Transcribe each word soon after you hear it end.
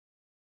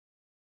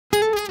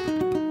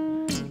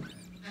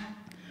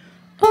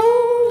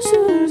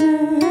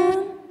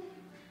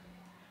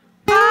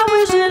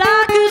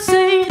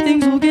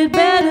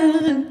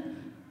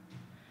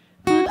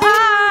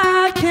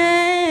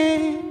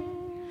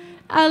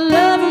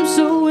love him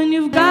so, and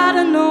you've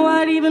gotta know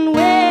I'd even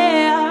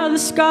wear the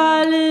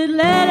scarlet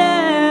letter.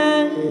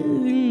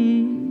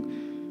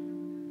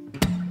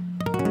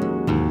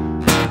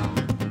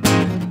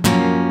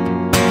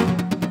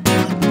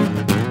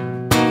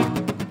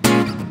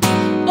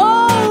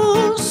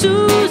 Oh,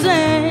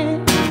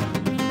 Suzanne,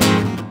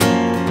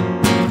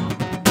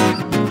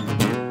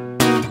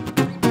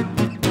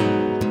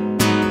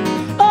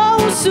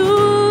 oh,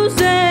 Suzanne,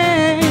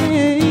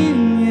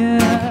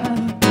 yeah.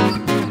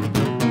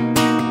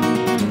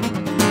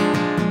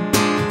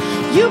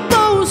 You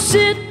both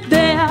sit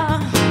there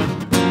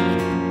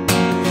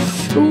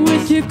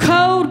with your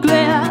cold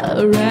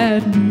glare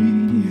at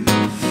me,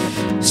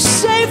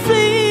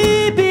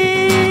 safely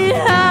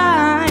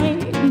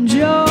behind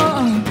your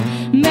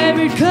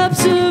married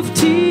cups of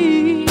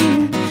tea.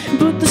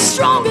 But the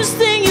strongest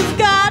thing you've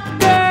got,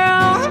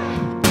 girl,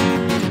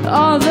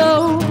 are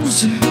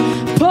those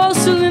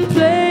porcelain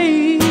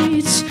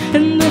plates,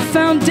 and the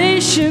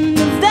foundation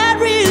of that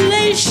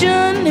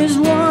relation is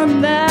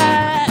one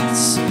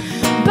that's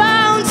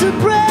bound to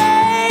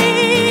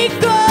break.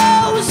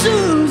 Oh,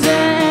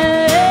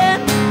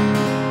 Suzanne,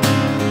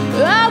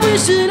 I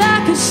wish that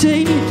I could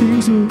say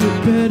things will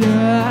get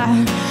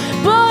better,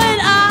 but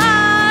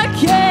I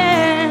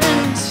can't.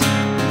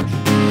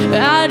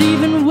 I'd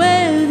even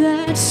wear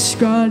that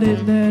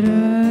scarlet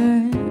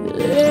letter,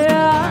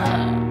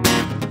 yeah.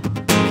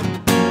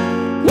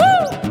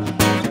 Woo!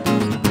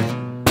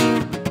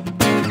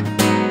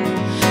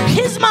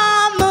 His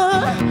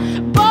mama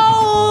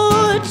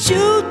bought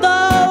you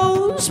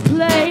those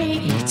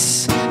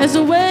plates as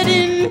a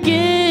wedding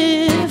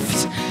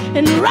gift,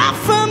 and right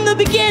from the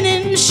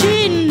beginning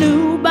she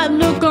knew by the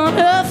look on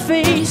her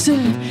face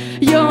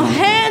your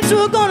hands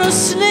were gonna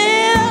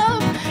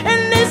slip,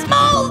 and there's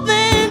more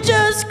than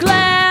just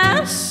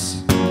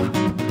glass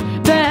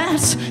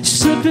that's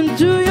slipping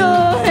through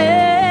your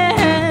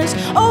hands.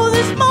 Oh,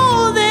 there's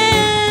more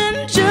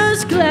than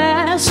just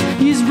glass.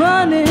 He's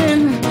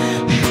running.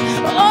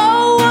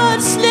 Oh,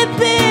 what's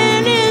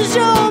slipping is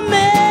your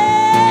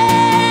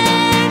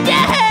man.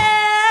 Yeah.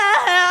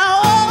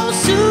 Oh,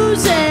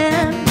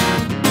 Suzanne,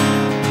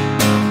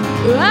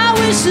 I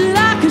wish that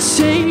I could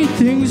say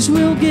things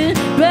will get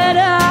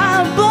better,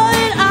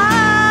 but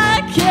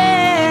I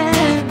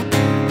can't.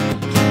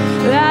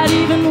 I'd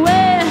even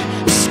wear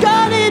a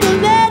scarlet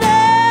letter.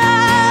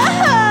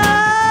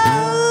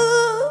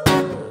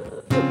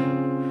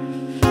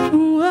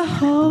 Whoa,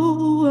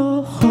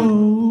 whoa,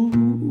 whoa.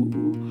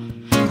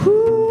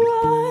 Ooh,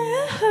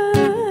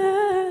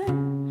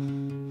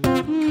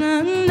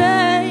 na, na, na.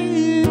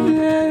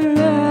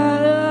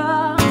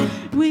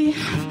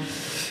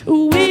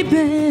 We've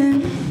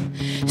been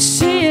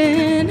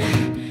seeing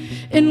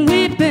and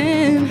we've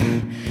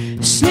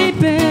been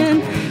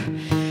sleeping.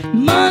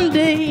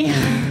 Monday,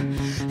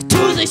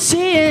 Tuesday,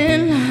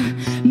 seeing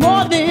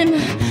more than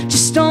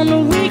just on the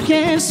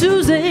weekend.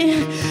 Tuesday,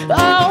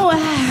 oh,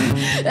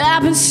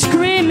 I've been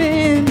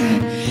screaming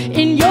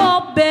in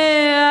your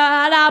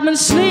bed. I've been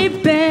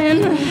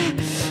sleeping.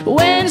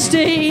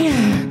 Wednesday,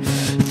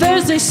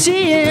 Thursday,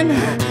 seeing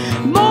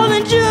more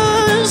than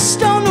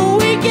just on the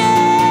weekend.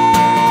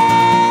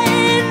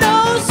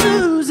 Oh,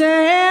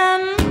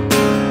 Suzanne,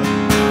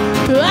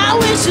 I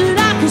wish that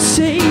I could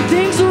say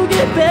things will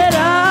get better,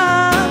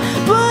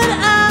 but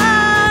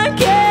I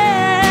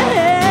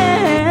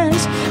can't.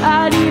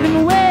 I'd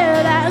even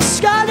wear that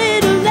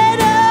scarlet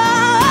letter.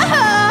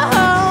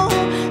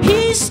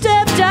 He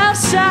stepped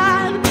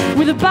outside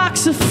with a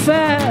box of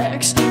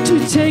facts to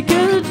take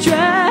a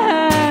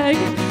drag.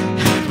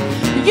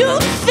 You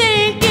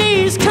think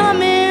he's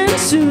coming,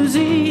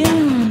 Susie,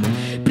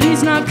 but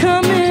he's not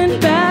coming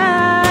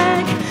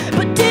back.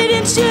 But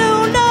didn't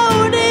you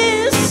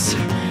notice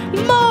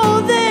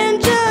more than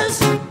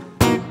just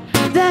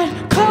that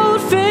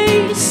cold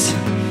face?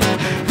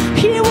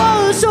 He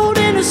was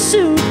holding a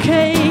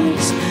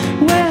suitcase.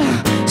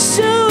 Well,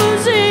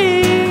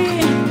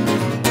 Susie,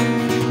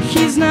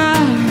 he's not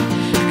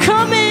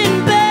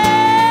coming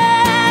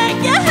back.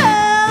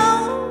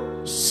 Yeah,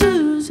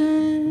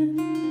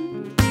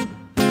 Suzanne,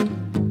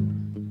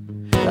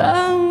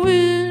 I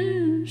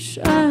wish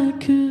I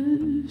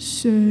could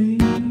say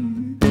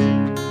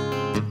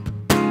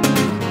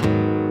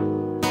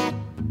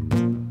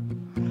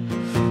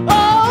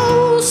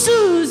oh,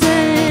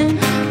 Suzanne,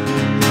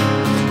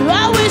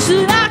 I wish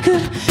that I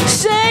could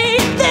say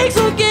things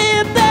will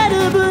get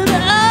better, but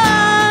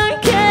I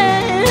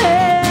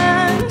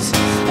can't.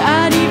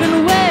 I'd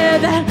even wear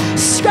that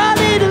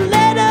scarlet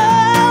letter.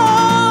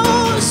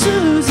 Oh,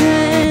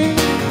 Suzanne,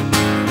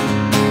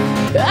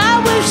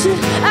 I wish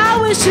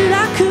that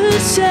I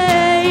could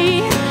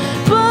say,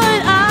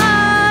 but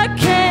I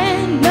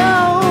can't.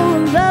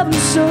 No, love him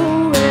so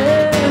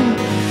well.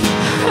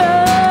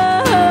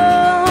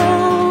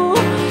 Oh,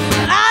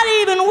 I'd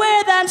even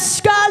wear that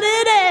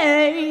scarlet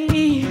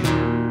A.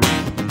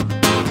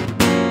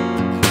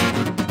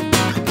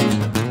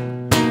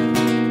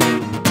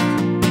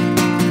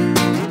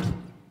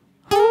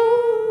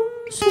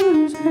 Oh,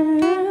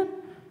 Suzanne,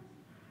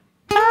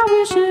 I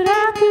wish that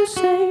I could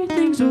say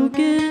things will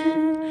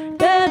get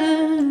better.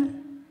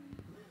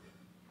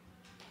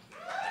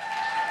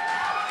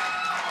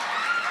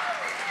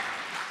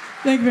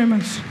 Thank you very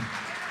much.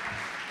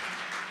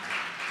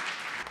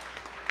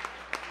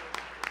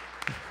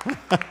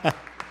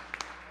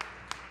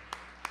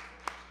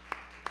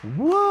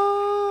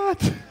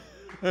 What?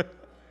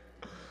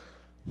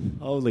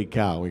 Holy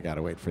cow, we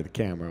gotta wait for the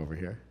camera over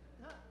here.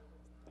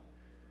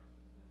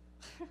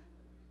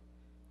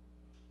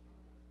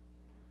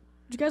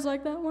 Did you guys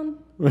like that one?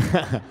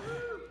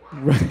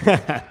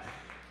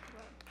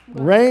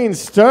 Raine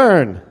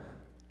Stern.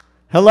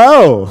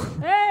 Hello.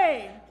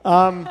 Hey!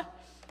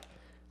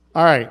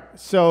 All right,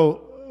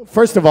 so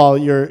first of all,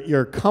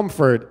 your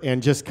comfort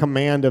and just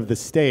command of the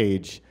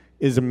stage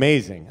is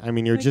amazing. I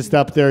mean, you're just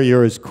up there,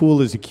 you're as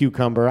cool as a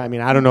cucumber. I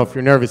mean, I don't know if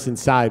you're nervous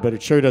inside, but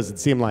it sure doesn't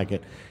seem like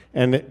it.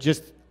 And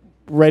just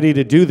ready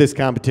to do this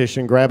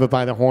competition, grab it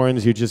by the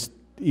horns, you just,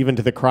 even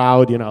to the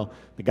crowd, you know,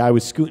 the guy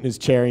was scooting his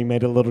chair, he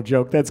made a little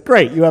joke. That's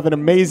great, you have an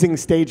amazing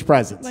stage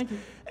presence. Thank you.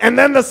 And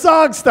then the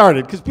song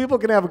started, because people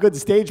can have a good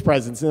stage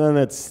presence, and then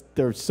it's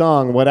their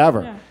song,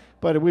 whatever. Yeah.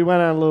 But we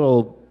went on a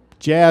little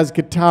jazz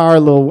guitar,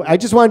 I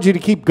just wanted you to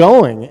keep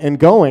going and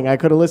going. I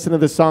could have listened to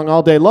this song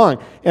all day long.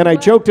 And I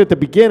joked at the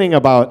beginning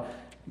about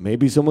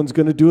maybe someone's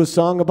going to do a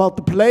song about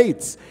the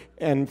plates.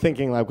 And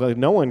thinking like, well,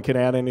 no one can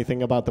add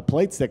anything about the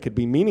plates that could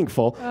be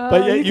meanful.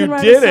 But yet you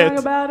did it.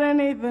 About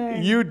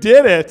anything. You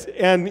did it,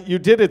 and you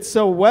did it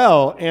so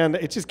well. And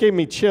it just gave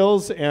me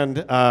chills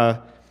and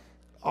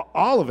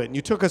all of it. And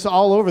you took us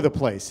all over the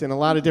place in a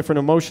lot of different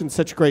emotions,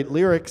 such great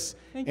lyrics.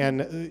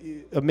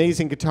 And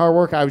amazing guitar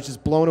work. I was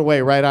just blown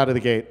away right out of the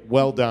gate.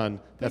 Well done.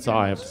 That's all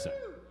I have to say.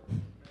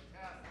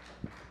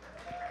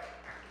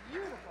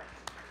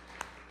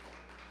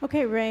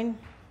 Okay, Raine.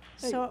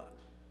 So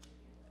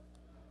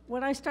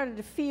what I started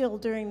to feel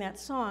during that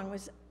song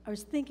was I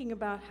was thinking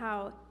about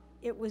how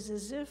it was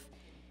as if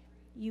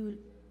you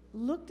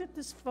looked at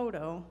this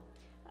photo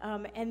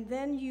and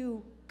then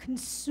you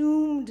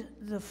consumed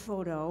the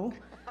photo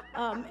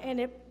and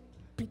it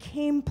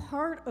became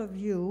part of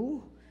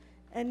you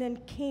and then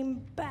came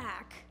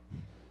back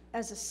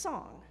as a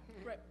song.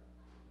 Right.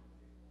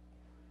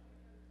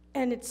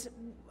 And it's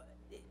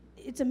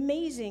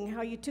amazing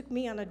how you took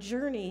me on a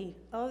journey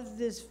of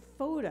this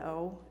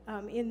photo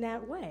in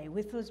that way,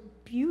 with those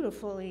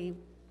beautifully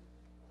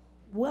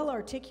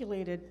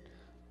well-articulated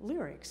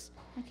lyrics.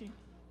 Thank you.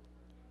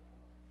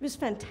 It was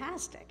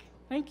fantastic.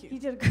 Thank you. You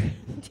did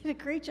a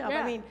great job.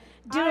 Yeah. I mean,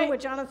 doing what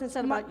Jonathan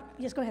said about,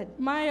 yes, go ahead.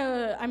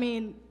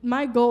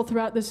 My goal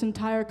throughout this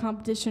entire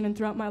competition and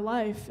throughout my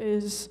life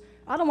is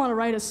I don't want to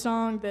write a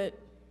song that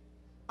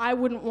I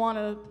wouldn't want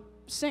to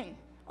sing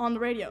on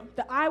the radio,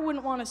 that I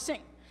wouldn't want to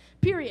sing,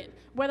 period.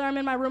 Whether I'm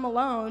in my room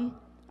alone,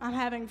 I'm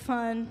having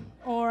fun,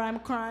 or I'm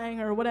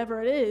crying, or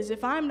whatever it is.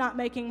 If I'm not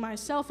making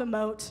myself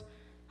emote,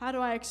 how do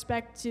I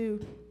expect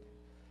to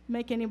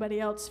make anybody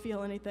else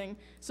feel anything?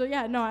 So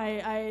yeah, no,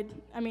 I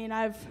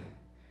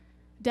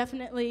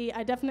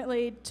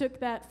definitely took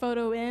that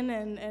photo in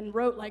and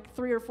wrote like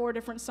 3 or 4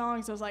 different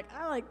songs. I was like,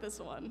 I like this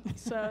one.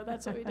 So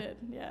that's what we did,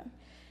 yeah.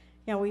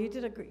 Yeah, well, you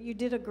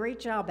did a great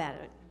job at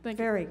it. Thank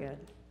you. Very good.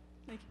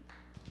 Thank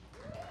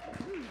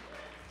you.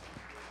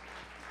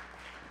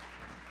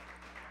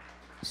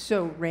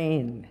 So,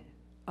 Raine.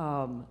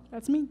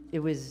 That's me. It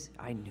was,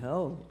 I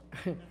know.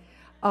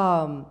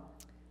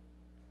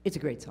 It's a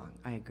great song,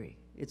 I agree.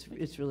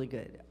 It's really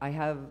good.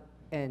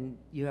 And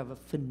you have a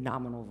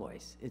phenomenal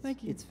voice.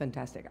 Thank you. It's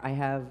fantastic. I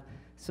have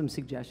some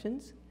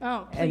suggestions.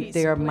 Oh, please. And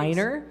they are please.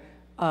 minor.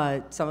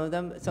 Some of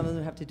them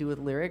have to do with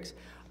lyrics.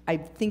 I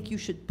think you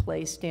should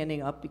play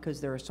standing up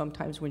because there are some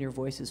times when your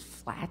voice is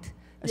flat,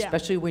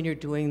 especially when you're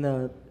doing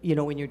the,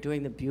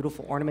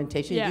 beautiful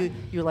ornamentation. Yeah.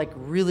 You're like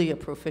really a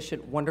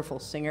proficient, wonderful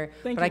singer.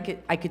 Thank but you.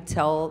 I could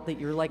tell that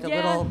you're like a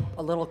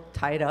little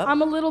tied up.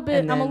 I'm a little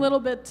bit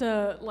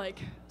like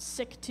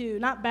sick too.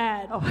 Not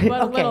bad, but okay.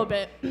 a little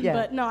bit. Yeah.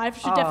 But no, I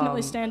should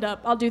definitely stand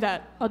up. I'll do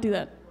that.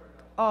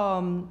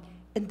 And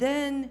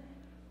then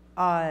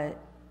I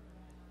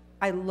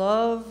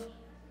love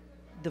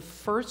the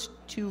first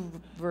 2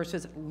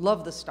 verses.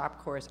 Love the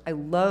stop chorus. I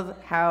love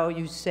how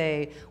you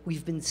say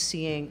we've been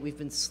seeing, we've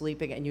been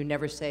sleeping, and you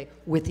never say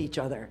with each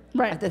other.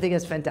 Right. I think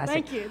that's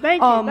fantastic. Thank you.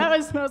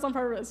 That was on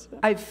purpose.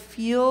 I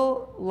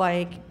feel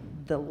like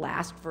the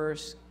last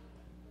verse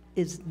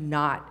is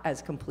not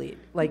as complete.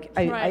 Like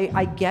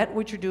I get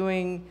what you're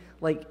doing.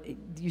 Like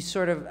you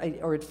sort of,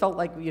 or it felt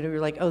like you're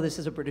like, oh, this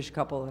is a British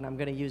couple, and I'm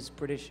going to use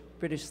British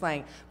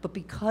slang. But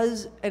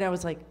and I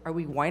was like, are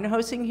we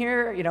Winehosing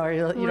here? You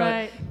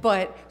know.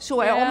 But so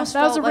I almost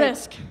that felt was a like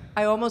risk.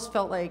 I almost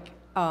felt like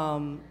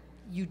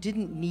you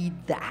didn't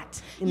need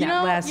that in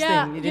that last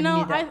thing. You didn't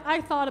need that.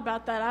 I thought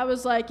about that. I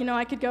was like,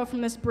 I could go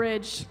from this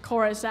bridge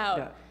chorus out.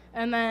 Yeah.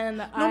 And then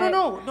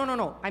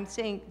No. I'm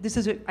saying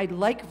I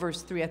like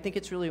verse 3. I think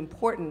it's really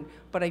important,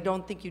 but I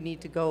don't think you need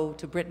to go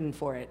to Britain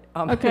for it.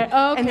 Okay.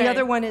 And the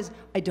other one is,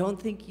 I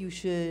don't think you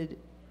should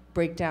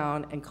break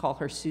down and call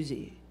her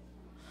Susie.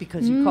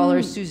 because you call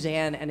her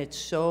Suzanne, and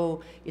it's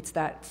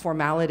that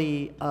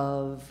formality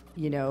of,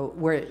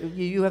 where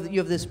you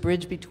have this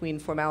bridge between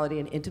formality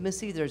and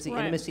intimacy. There's the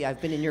intimacy,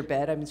 I've been in your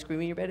bed, I've been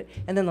screaming in your bed.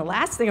 And then the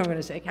last thing I'm going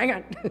to say, hang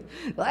on, the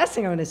last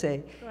thing I'm going to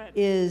say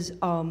is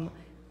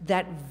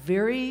that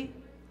very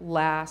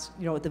last,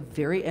 at the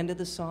very end of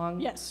the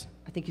song. Yes.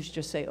 I think you should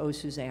just say, "Oh,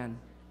 Suzanne."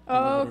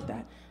 Oh.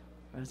 That.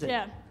 Was it?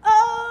 Yeah.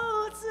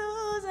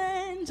 Oh,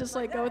 Suzanne. Just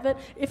like go with it.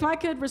 If I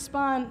could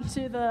respond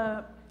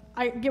to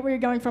I get where you're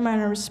going from,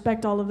 and I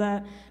respect all of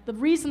that. The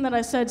reason that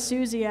I said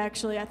Susie,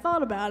 actually, I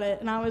thought about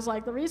it, and I was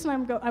like, the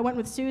reason I went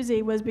with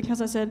Susie was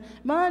because I said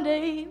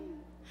Monday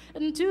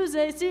and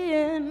Tuesday,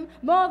 seeing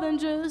more than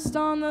just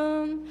on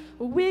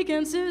the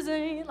weekend,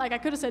 Susie. Like, I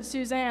could have said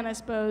Suzanne, I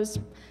suppose.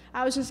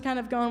 I was just kind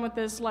of going with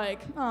this, like,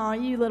 oh,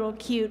 you little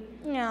cute,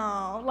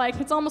 like,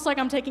 it's almost like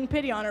I'm taking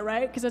pity on her,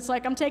 right? Because it's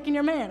like I'm taking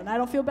your man, and I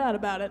don't feel bad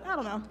about it. I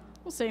don't know.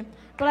 We'll see.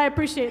 But I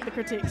appreciate the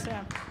critiques,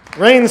 yeah.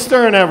 Raine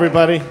Stern,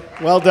 everybody.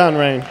 Well done,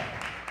 Raine.